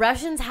 but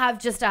Russians have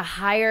just a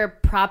higher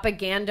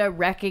propaganda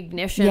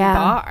recognition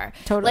bar.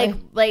 Totally.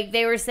 Like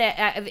they were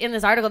saying in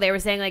this article, they were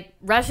saying like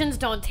Russians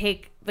don't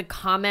take the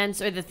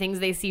comments or the things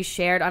they see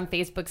shared on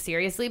Facebook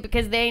seriously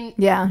because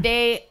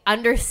they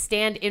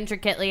understand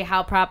intricately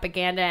how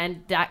propaganda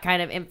and that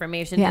kind of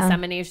information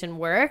dissemination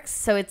works.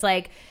 So it's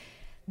like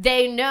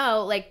they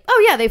know, like,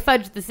 oh yeah, they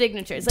fudged the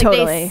signatures. Like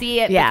they see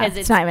it because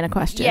it's not even a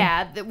question.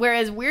 Yeah.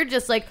 Whereas we're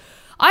just like,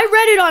 I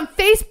read it on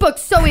Facebook,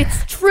 so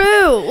it's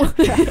true.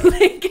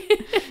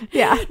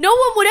 No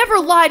one would ever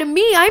lie to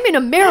me. I'm in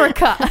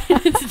America.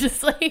 It's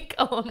just like,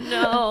 oh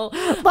no,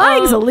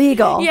 lying's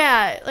illegal.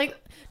 Yeah, like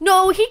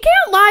no, he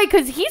can't lie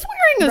because he's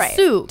wearing a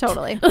suit.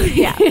 Totally.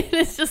 Yeah,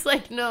 it's just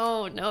like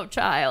no,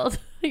 child,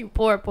 you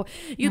poor,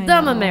 you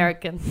dumb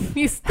American,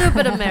 you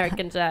stupid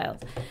American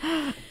child.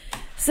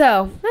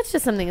 So that's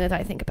just something that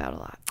I think about a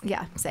lot.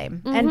 Yeah,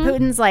 same. And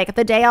Putin's like,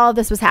 the day all of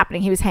this was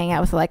happening, he was hanging out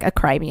with like a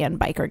Crimean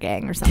biker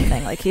gang or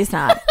something. Like he's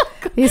not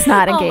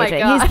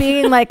engaging. He's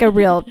being like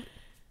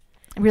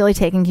really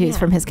taking cues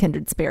from his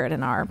kindred spirit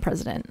and our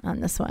president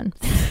on this one.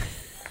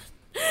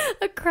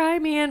 A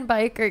Crimean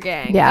biker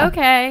gang. Yeah.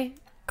 Okay,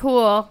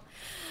 cool.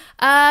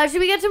 Should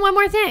we get to one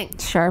more thing?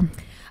 Sure.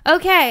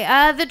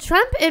 Okay, the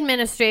Trump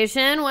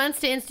administration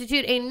wants to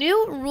institute a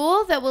new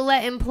rule that will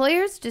let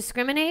employers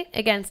discriminate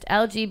against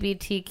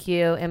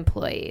LGBTQ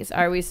employees.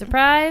 Are we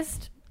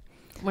surprised?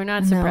 We're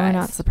not surprised. No, we're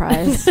not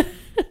surprised.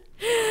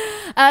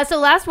 So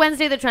last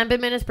Wednesday, the Trump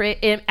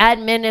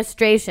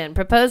administration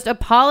proposed a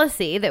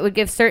policy that would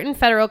give certain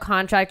federal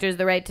contractors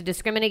the right to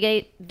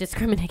discriminate.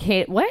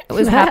 What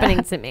was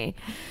happening to me?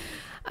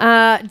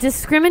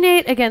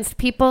 Discriminate against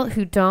people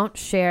who don't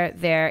share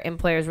their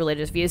employer's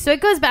religious views. So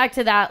it goes back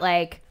to that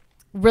like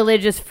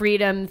religious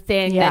freedom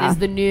thing that is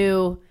the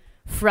new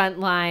front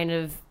line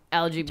of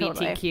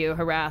LGBTQ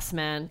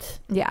harassment.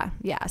 Yeah.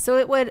 So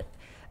it would,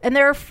 and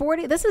there are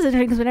 40, this is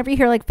interesting because whenever you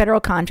hear like federal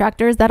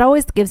contractors, that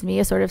always gives me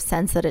a sort of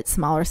sense that it's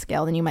smaller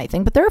scale than you might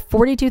think. But there are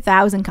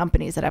 42,000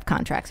 companies that have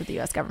contracts with the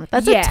U.S. government.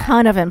 That's a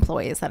ton of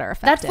employees that are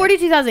affected. That's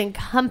 42,000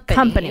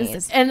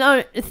 companies.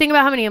 And think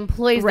about how many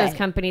employees those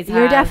companies have.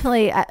 You're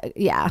definitely,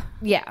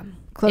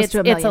 close to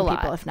a million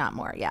people, if not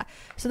more. Yeah.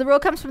 So the rule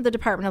comes from the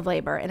Department of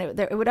Labor, and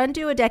it would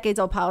undo a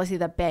decades-old policy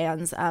that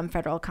bans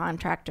federal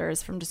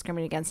contractors from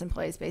discriminating against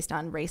employees based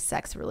on race,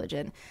 sex,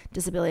 religion,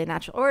 disability, and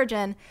natural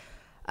origin.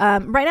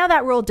 Right now,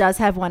 that rule does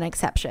have one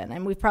exception,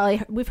 and we've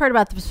heard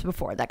about this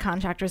before, that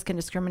contractors can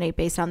discriminate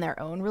based on their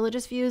own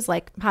religious views,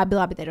 like Hobby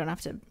Lobby. They don't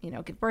have to,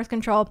 give birth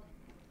control.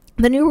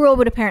 The new rule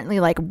would apparently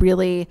like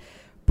really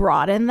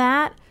broaden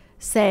that,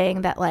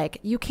 saying that like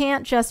you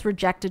can't just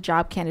reject a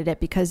job candidate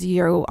because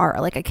you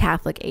are like a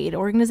Catholic aid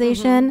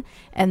organization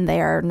and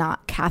they're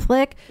not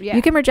Catholic. Yeah.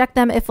 You can reject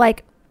them if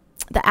like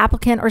the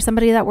applicant or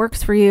somebody that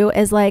works for you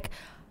is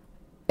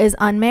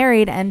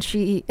unmarried and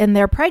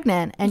they're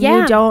pregnant and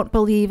you don't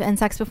believe in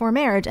sex before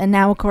marriage, and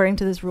now according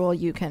to this rule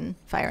you can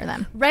fire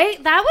them.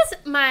 Right? That was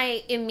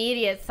my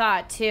immediate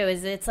thought too,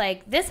 is it's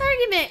like this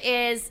argument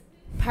is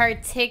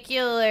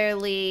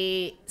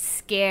particularly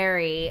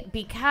scary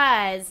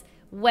because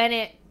when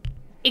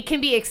it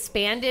can be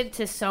expanded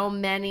to so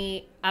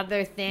many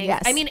other things.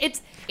 Yes. I mean,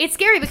 it's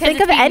scary because think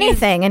of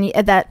anything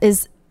and that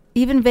is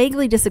even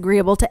vaguely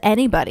disagreeable to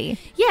anybody.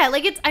 Yeah,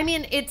 like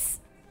it's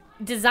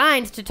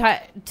designed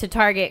to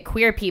target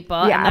queer people,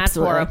 and that's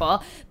absolutely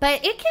horrible.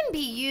 But it can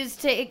be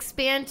used to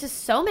expand to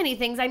so many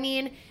things. I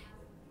mean,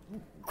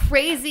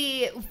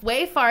 crazy,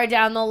 way far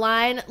down the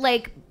line,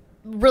 like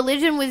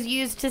religion was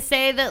used to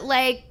say that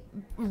like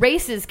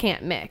races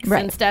can't mix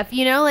and stuff,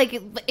 like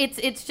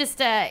it's just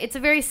it's a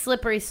very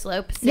slippery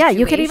slope situation. Yeah,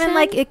 you could even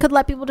it could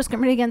let people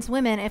discriminate against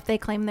women if they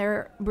claim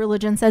their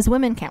religion says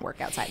women can't work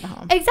outside the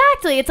home.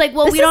 Exactly. It's like,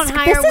 well, we don't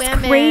hire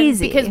women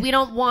because we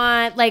don't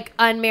want like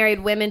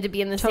unmarried women to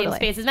be in the same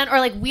space as men, or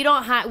like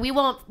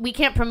we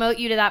can't promote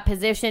you to that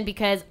position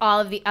because all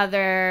of the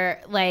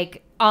other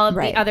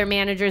the other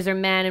managers are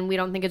men, and we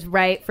don't think it's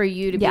right for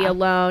you to be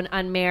alone,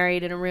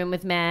 unmarried, in a room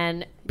with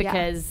men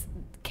because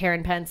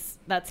Karen Pence,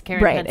 that's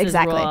Karen Pence's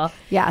rule.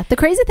 Yeah. The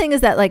crazy thing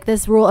is that like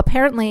this rule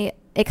apparently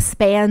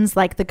expands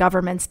like the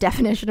government's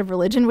definition of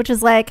religion, which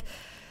is like,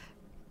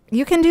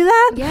 you can do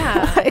that?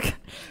 Yeah.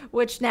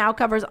 Which now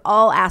covers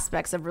all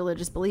aspects of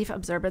religious belief,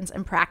 observance,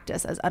 and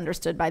practice as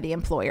understood by the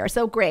employer.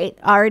 So great.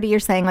 Already you're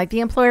saying like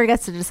the employer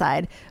gets to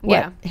decide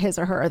what his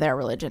or her or their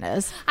religion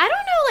is. I don't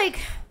know, like,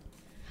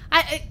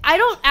 I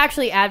don't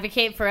actually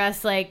advocate for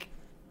us like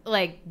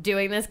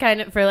doing this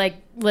kind of, for like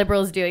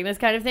liberals doing this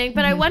kind of thing,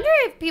 but I wonder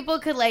if people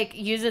could like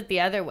use it the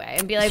other way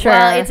and be like,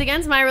 well, it's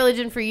against my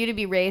religion for you to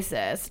be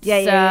racist.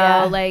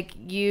 Like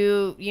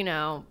you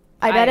know,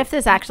 I bet if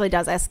this actually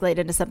does escalate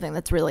into something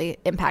that's really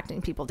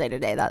impacting people day to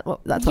day, that's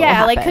what will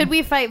happen. Like could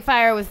we fight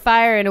fire with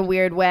fire in a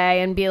weird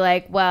way and be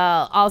like,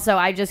 well, also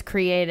I just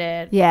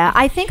created. Yeah,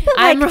 I think that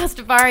I'm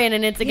Rastafarian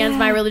and it's against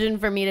my religion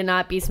for me to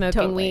not be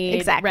smoking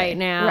weed right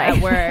now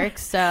at work.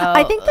 So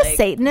I think the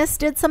Satanists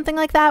did something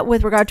like that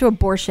with regard to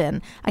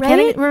abortion. I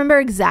can't even remember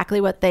exactly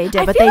what they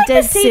did, but they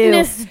did sue.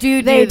 Satanists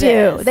do. They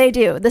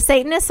do. The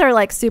Satanists are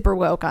like super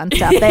woke on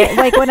stuff. They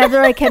like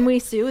whenever like, can we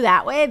sue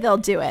that way? They'll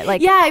do it.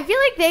 Like, yeah, I feel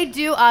like they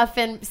do often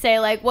say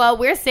like, well,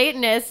 we're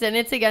Satanists and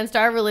it's against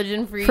our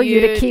religion for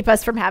you to keep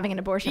us from having an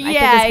abortion. I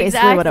think is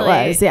basically what it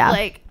was. Yeah,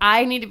 like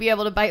I need to be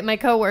able to bite my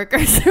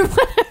coworkers or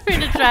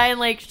whatever to try and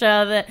like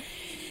show that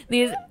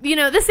these, the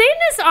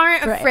Satanists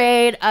aren't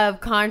afraid of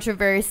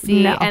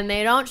controversy and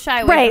they don't shy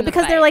away from the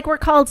because fight. They're like, we're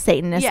called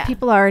Satanists. Yeah.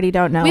 People already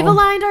don't know. We've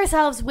aligned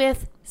ourselves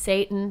with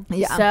Satan.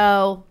 Yeah.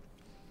 So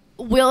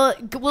we'll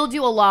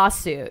do a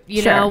lawsuit.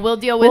 We'll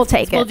deal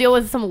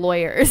with some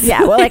lawyers.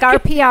 Yeah, well, like our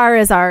PR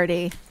is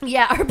already.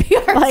 Yeah, our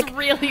PR like, is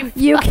really.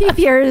 You keep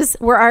yours.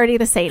 We're already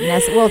the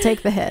Satanists. We'll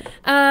take the hit.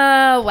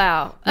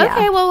 Wow.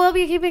 Okay, well, we'll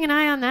be keeping an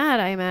eye on that,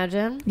 I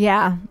imagine.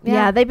 Yeah.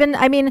 They've been.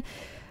 I mean,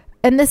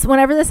 and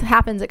whenever this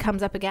happens, it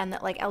comes up again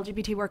that like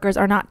LGBT workers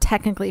are not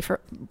technically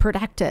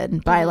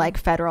protected by like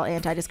federal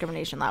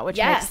anti-discrimination law, which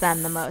makes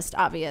them the most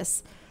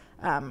obvious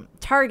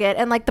target.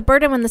 And like the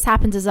burden when this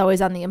happens is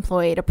always on the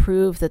employee to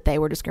prove that they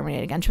were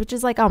discriminated against, which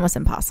is like almost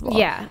impossible.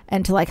 Yeah.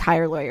 And to like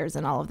hire lawyers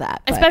and all of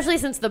that. Especially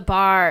since the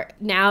bar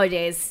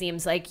nowadays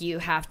seems like you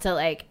have to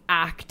like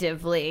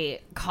actively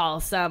call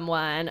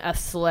someone a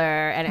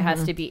slur, and it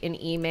has to be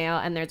an email,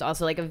 and there's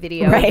also like a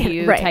video of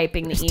you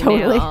typing the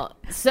email.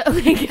 So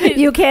like,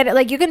 you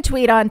can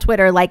tweet on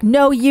Twitter like,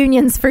 no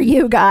unions for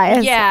you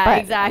guys. Yeah,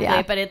 exactly.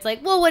 Yeah. But it's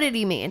like, well, what did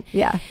he mean?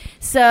 Yeah.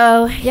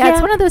 So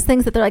it's one of those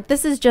things that they're like,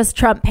 this is just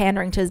Trump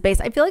pandering to his base.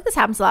 I feel like this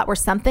happens a lot where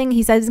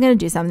he says he's going to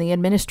do something, the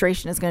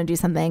administration is going to do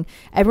something,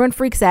 everyone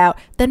freaks out,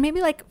 then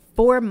maybe like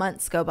 4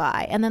 months go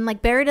by, and then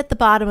like buried at the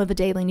bottom of a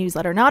daily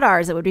newsletter, not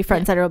ours, it would be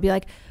Front Center, will be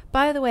like,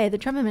 by the way, the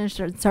Trump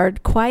administration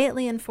started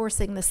quietly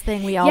enforcing this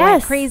thing we all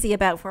went crazy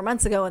about 4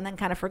 months ago and then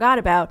kind of forgot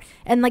about.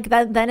 And like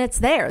that, then it's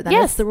there. Then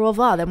it's the rule of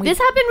law. Then this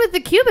happened with the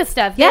Cuba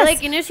stuff. They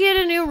like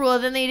initiated a new rule,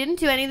 then they didn't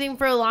do anything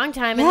for a long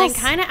time. And then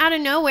kind of out of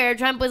nowhere,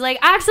 Trump was like,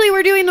 actually,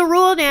 we're doing the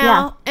rule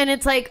now. Yeah. And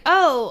it's like,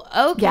 oh,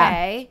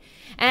 okay. Yeah.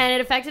 And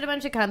it affected a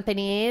bunch of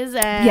companies.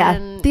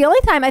 And the only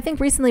time I think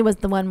recently was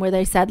the one where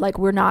they said, like,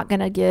 we're not going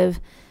to give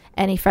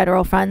any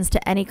federal funds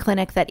to any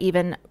clinic that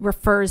even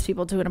refers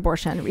people to an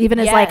abortion, even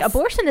as like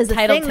abortion is a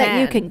Title thing 10.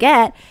 That you can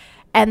get.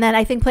 And then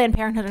I think Planned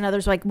Parenthood and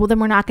others were like, well, then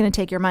we're not going to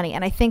take your money.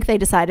 And I think they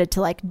decided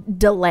to like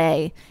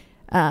delay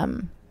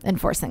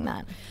enforcing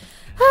that.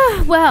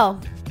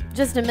 Well,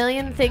 just a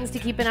million things to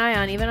keep an eye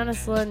on, even on a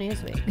slow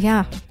news week.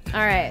 Yeah.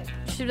 All right.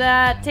 Should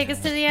that take us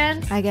to the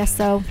end? I guess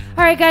so. All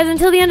right, guys.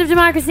 Until the end of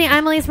democracy,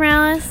 I'm Elise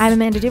Morales. I'm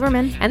Amanda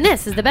Duberman. And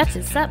this is the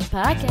Betches Sup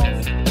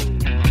Podcast.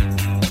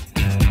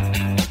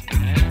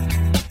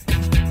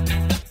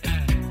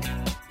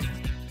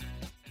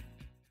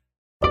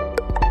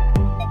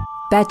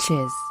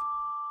 Betches.